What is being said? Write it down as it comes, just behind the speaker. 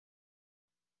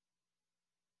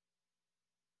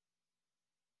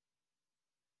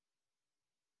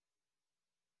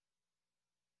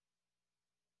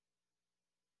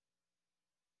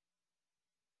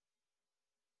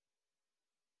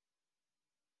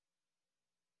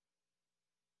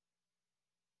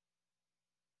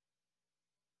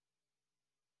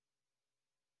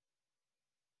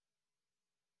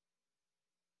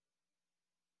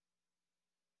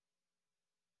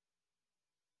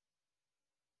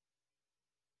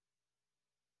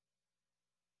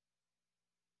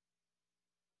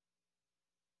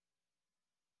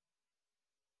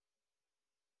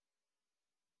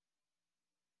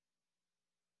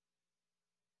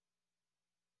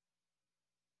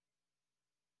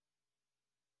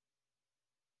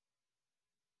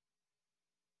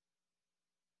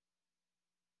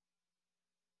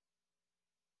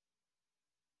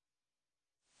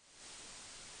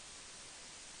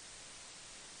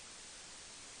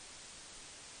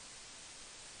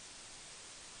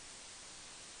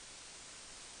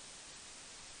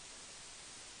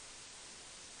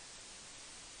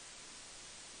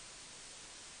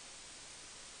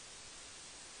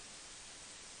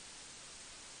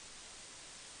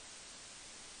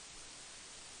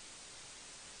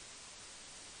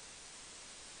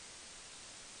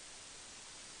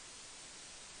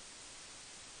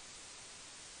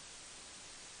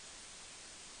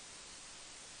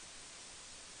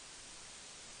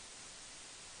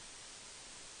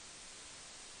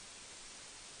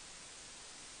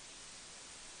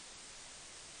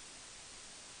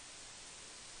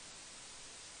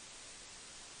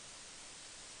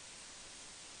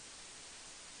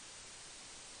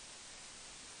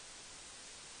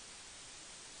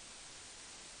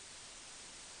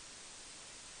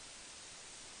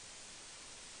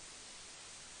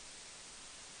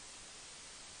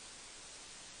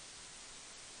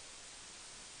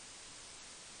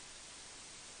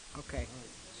Okay.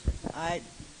 All right.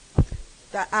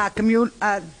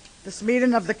 This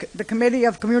meeting of the Committee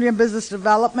of Community and Business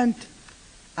Development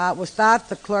will start.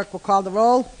 The clerk will call the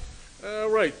roll. All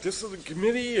right, this is the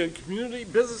Committee on Community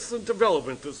Business and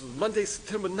Development. This is Monday,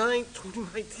 September 9th,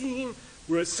 2019.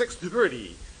 We're at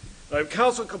 6:30. I have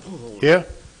Councilor Capone. Here.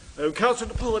 I have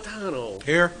Councilor Napolitano.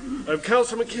 Here. I have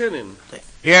Councilor McKinnon.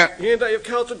 Here. And I have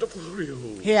Councilor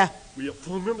DeFlorio. Here. We have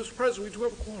 4 members present. We do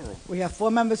have a quorum. We have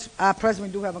 4 members present.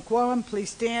 We do have a quorum. Please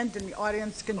stand, and the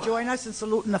audience can join us in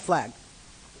saluting the flag.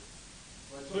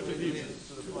 Pledge allegiance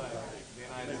To the flag of the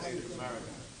United States of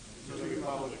America, to the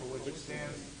republic for which it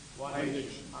stands, one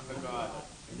nation, under God,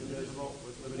 indivisible,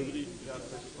 with liberty and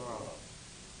justice for all.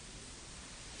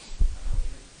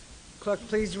 Clerk,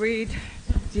 please read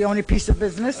the only piece of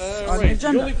business All on the right, the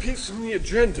agenda. only piece on the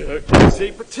agenda is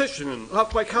a petition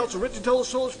offered by Councilor Richard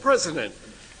Delasola as president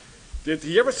that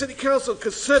the Everett City Council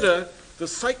consider the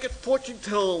Psychic Fortune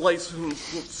Teller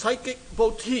license with Psychic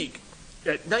Boutique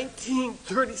at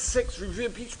 1936 Revere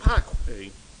Beach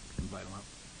Parkway. Invite him up.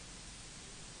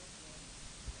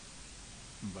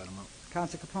 Invite him up.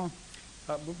 Councilor Capone.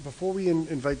 Before we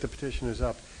invite the petitioners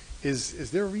up, is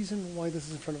there a reason why this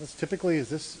is in front of us? Typically, is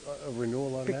this a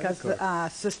renewal automatic? Because or- the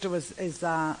sister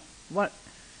what,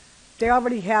 they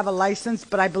already have a license,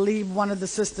 but I believe one of the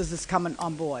sisters is coming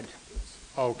on board.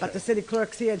 Okay. But the city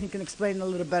clerk's here, and he can explain a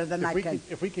little better than I can.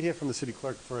 If we could hear from the city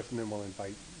clerk first, and then we'll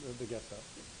invite the guests up.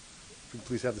 If we could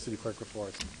please have the city clerk before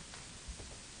us.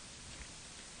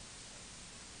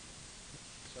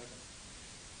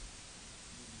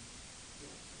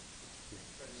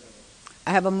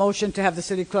 I have a motion to have the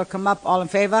city clerk come up. All in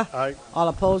favor? Aye. All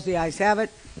opposed? The ayes have it.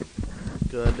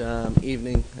 Good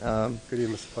evening. Good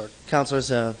evening, Mr. Clerk.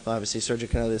 Councilors, obviously Sergio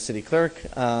Canelli, the city clerk.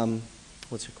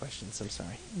 What's your questions? I'm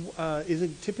sorry. Is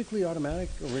it typically automatic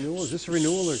or renewal? Is this a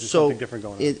renewal, or is there So something different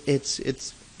going on?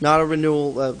 it's not a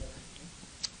renewal.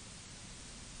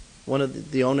 One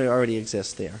of the owner already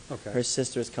exists there. Okay. Her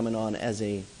sister is coming on as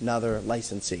another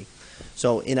licensee.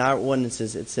 So in our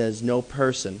ordinances, it says no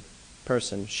person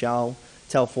shall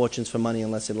tell fortunes for money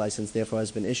unless a license therefore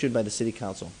has been issued by the city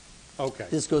council. Okay.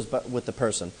 This goes with the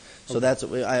person. So Okay. that's,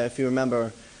 if you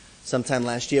remember, sometime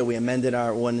last year, we amended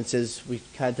our ordinances. We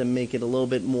had to make it a little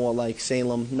bit more like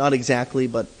Salem, not exactly,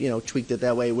 but, tweaked it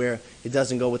that way where it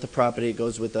doesn't go with the property, it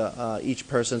goes with each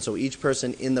person. So each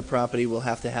person in the property will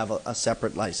have to have a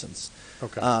separate license.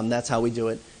 Okay. That's how we do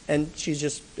it. And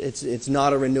it's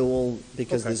not a renewal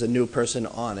because Okay. there's a new person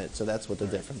on it, so that's what the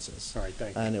difference is. All right,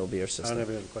 thank you. And it will be her I don't sister. have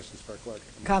any other questions for our clerk.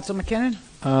 Councilor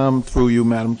McKinnon? Through you,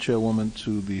 Madam Chairwoman,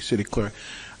 to the city clerk.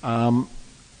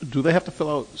 Do they have to fill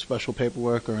out special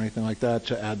paperwork or anything like that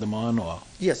to add them on, or?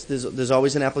 Yes, there's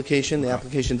always an application. The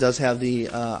application does have the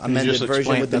amended Just version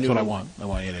explain- with the new. That's what I want. I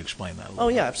want you to explain that a little Oh,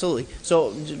 bit. yeah, absolutely.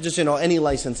 So, just, any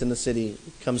license in the city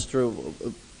comes through,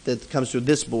 that comes through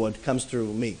this board, comes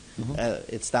through me.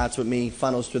 It starts with me,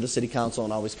 funnels through the city council,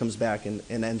 and always comes back and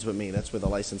ends with me. That's where the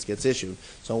license gets issued.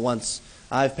 So once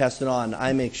I've passed it on,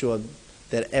 I make sure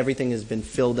that everything has been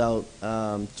filled out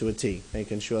to a T,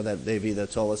 making sure that they've either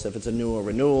told us if it's a new or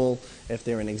renewal, if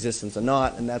they're in existence or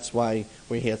not, and that's why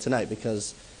we're here tonight,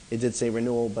 because it did say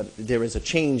renewal, but there is a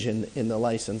change in the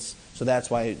license, so that's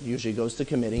why it usually goes to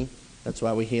committee. That's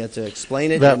why we're here to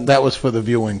explain it. and- That was for the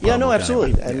viewing public. yeah, no,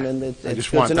 absolutely, anyway. and Yeah. it's I good just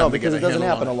to want know, them to because get it a doesn't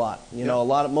handle happen a on it.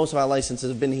 lot. Most of our licenses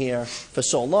have been here for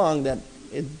so long that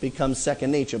it becomes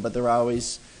second nature, but there are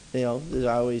always, there's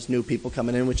always new people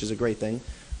coming in, which is a great thing.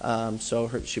 So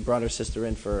she brought her sister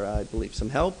in for, I believe, some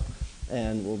help,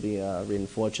 and we'll be reading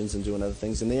fortunes and doing other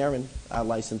things in there, and our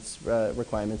license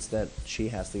requirements that she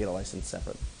has to get a license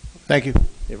separate. Thank you.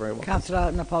 You're very welcome.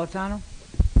 Councilor Napolitano?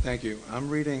 Thank you. I'm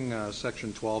reading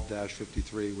section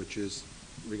 12-53, which is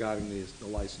regarding the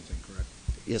licensing, correct?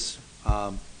 Yes.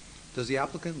 Does the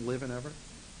applicant live in Everett?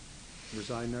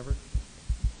 Reside in Everett?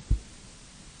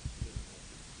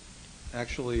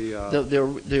 Actually,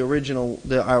 The original,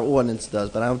 our ordinance does,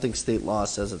 but I don't think state law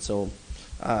says it, so,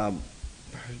 I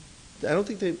don't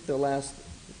think the last,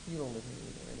 you don't live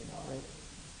here anymore, right?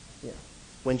 Yeah.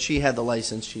 When she had the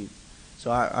license,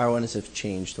 so our ordinance have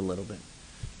changed a little bit.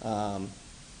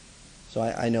 So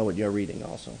I know what you're reading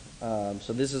also.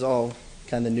 So this is all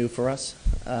kind of new for us.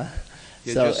 yeah,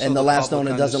 So, just and the last public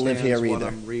owner doesn't live here understands either.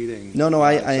 what I'm reading. No,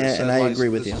 it and says I said agree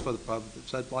with you. This is for the public.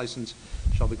 Said license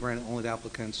shall be granted only to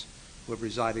applicants who have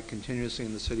resided continuously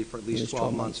in the city for at least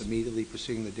 12 months immediately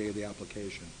preceding the date of the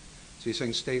application. So you're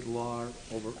saying state law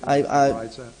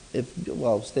overrides that?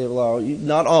 State law,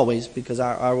 not always, because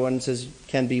our ordinances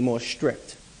can be more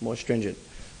strict, more stringent.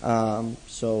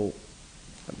 So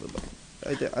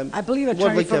I believe would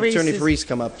Attorney like to have Farice Attorney is- Farice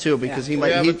come up too, because he Yeah. might,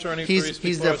 We have he- Attorney he's, Farice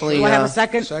he's before us, definitely, Do I have a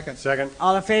second? Second. Second?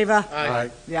 All in favor?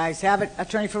 Aye. The ayes have it.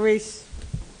 Attorney Farice?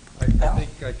 I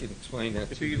think I can explain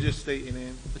that. If you could just state your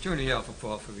name. Attorney Alpha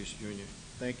Paul Faris Jr.,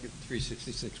 Thank you.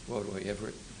 366 Broadway,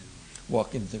 Everett.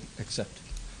 Walk-in to accept.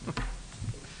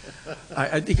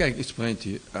 I think I can explain to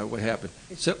you what happened.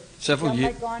 Several Your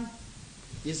years. mic on?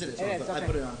 yes, it is. It is, I okay.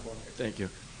 put it on for him. Thank you.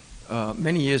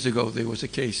 Many years ago, there was a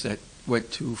case that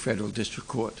went to federal district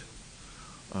court.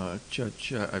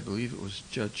 Judge, I believe it was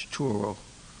Judge Toro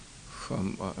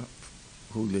from,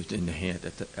 who lived in the hand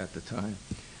at the time,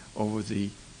 over the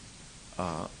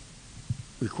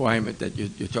requirement that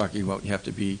you're talking about. You have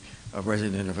to be a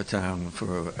resident of a town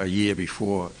for a year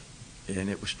before, and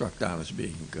it was struck down as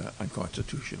being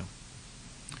unconstitutional.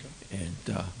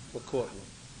 And What court?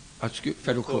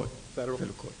 federal court. Federal?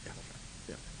 Federal court,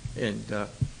 yeah. Yeah. And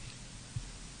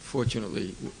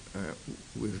fortunately,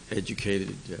 we've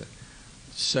educated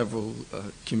several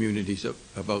communities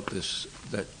about this,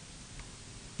 that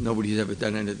nobody's ever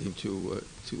done anything to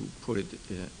put it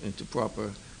into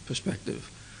proper perspective,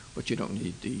 but you don't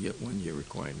need the one-year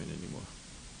requirement anymore.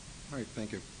 All right,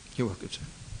 thank you. You're welcome, sir.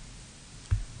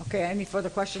 Okay, any further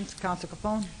questions? Counsel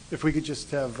Capone? If we could just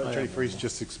have Attorney Farice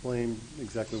just explain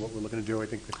exactly what we're looking to do. I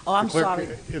think the Oh, I'm clerk sorry.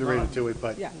 iterated to it,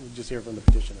 but Yeah. we'll just hear from the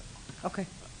petitioner. Okay,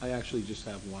 I actually just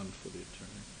have one for the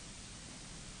attorney.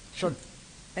 sure.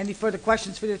 Any further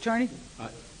questions for the attorney?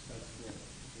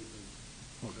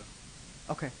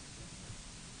 Okay. I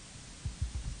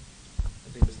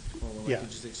think Mr. Capone would like Yeah. to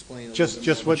just explain a little Just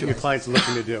bit more. what your client's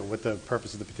looking to do, what the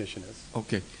purpose of the petition is.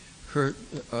 Okay. Her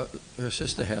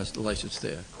sister has the license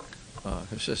there.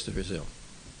 Her sister is ill.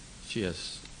 She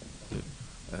has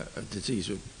a disease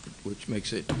which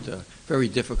makes it very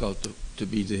difficult to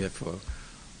be there for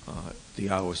the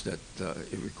hours that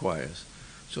it requires.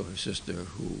 So her sister,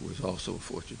 who was also a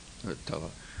fortune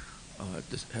teller,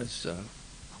 has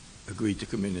agreed to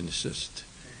come in and assist.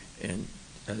 And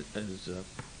as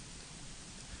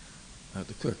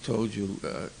the clerk told you,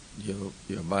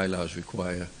 your bylaws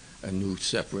require a new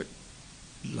separate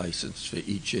license for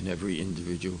each and every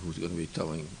individual who's going to be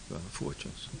telling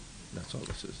fortunes. That's all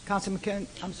this is. Counsel McKinnon,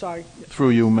 I'm sorry. Through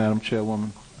you, Madam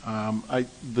Chairwoman.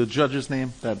 The judge's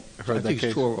name that heard I that think case?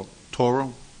 it's Toro.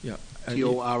 Toro? Yeah.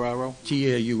 T-O-R-R-O?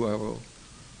 T-A-U-R-O.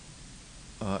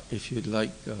 If you'd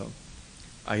like,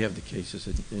 I have the cases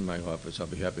in my office. I'll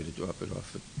be happy to drop it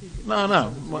off. No,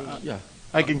 no. Yeah.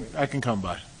 I can come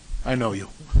by. I know you.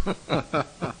 All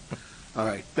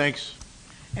right, thanks.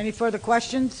 Any further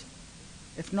questions?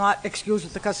 If not, excuse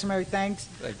with the customary thanks.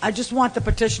 Thank you. I just want the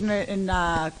petitioner and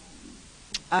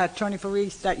Attorney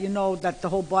Farice that you know that the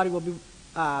whole body will be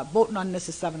voting on this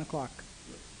at 7 o'clock.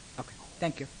 Okay,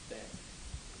 thank you.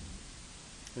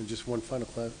 And just one final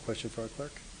question for our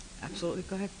clerk. Absolutely,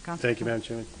 go ahead, Counsel. Thank you, Madam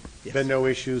Chairman. Yes. Been no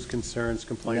issues, concerns,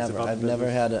 complaints Never. about the I've never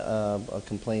business? had a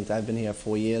complaint. I've been here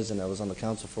 4 years, and I was on the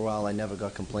council for a while. I never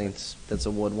got complaints. That's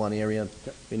a Ward 1 area.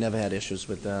 Yep. We never had issues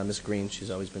with Ms. Green. She's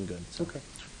always been good. So. Okay,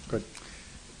 good.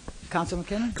 Counsel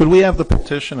McKinnon? Could we have the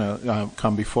petitioner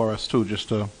come before us, too, just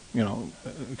to,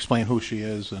 explain who she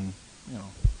is and,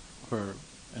 her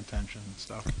intention and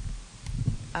stuff?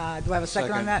 Do I have a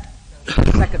second on Second. that?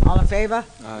 Second, all in favor?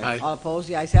 Aye. All opposed?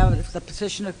 The ayes have it. If the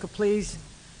petitioner could please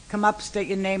come up, state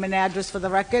your name and address for the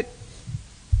record.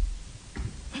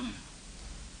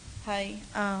 Hi,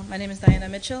 my name is Diana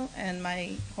Mitchell, and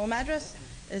my home address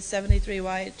is 73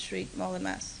 Wyatt Street, Malden,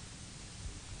 Mass.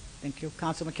 Thank you.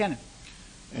 Counsel McKinnon?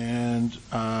 And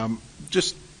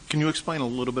just, can you explain a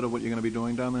little bit of what you're going to be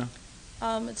doing down there?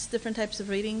 It's different types of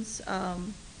readings,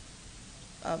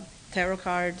 tarot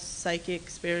cards, psychic,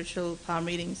 spiritual, palm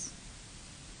readings.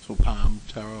 So palm,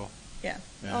 tarot. Yeah,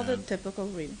 all the And- typical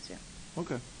readings, yeah.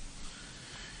 Okay.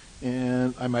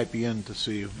 And I might be in to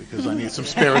see you because I need some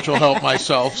spiritual help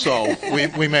myself, so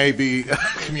we may be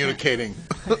communicating.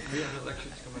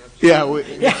 Yeah,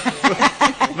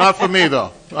 not for me,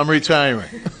 though. I'm retiring.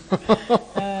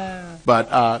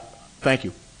 But thank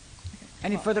you.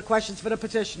 Any further questions for the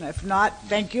petitioner? If not,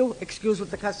 thank you. Excuse with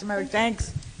the customary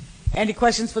thanks. Any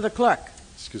questions for the clerk?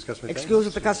 Excuse customary thanks. Excuse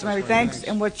with the customary thanks,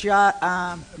 in which,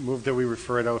 Move that we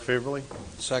refer it out favorably.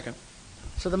 Second.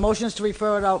 so the motion is to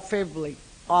refer it out favorably.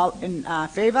 All in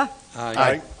favor?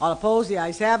 Aye. All opposed? The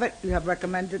ayes have it. You have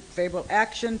recommended favorable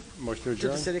action Motion to to the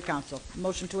adjourn. city council.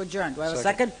 Motion to adjourn. Do I have a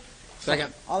second?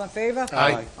 Second. All in favor?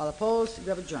 Aye. All opposed? We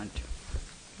have adjourned.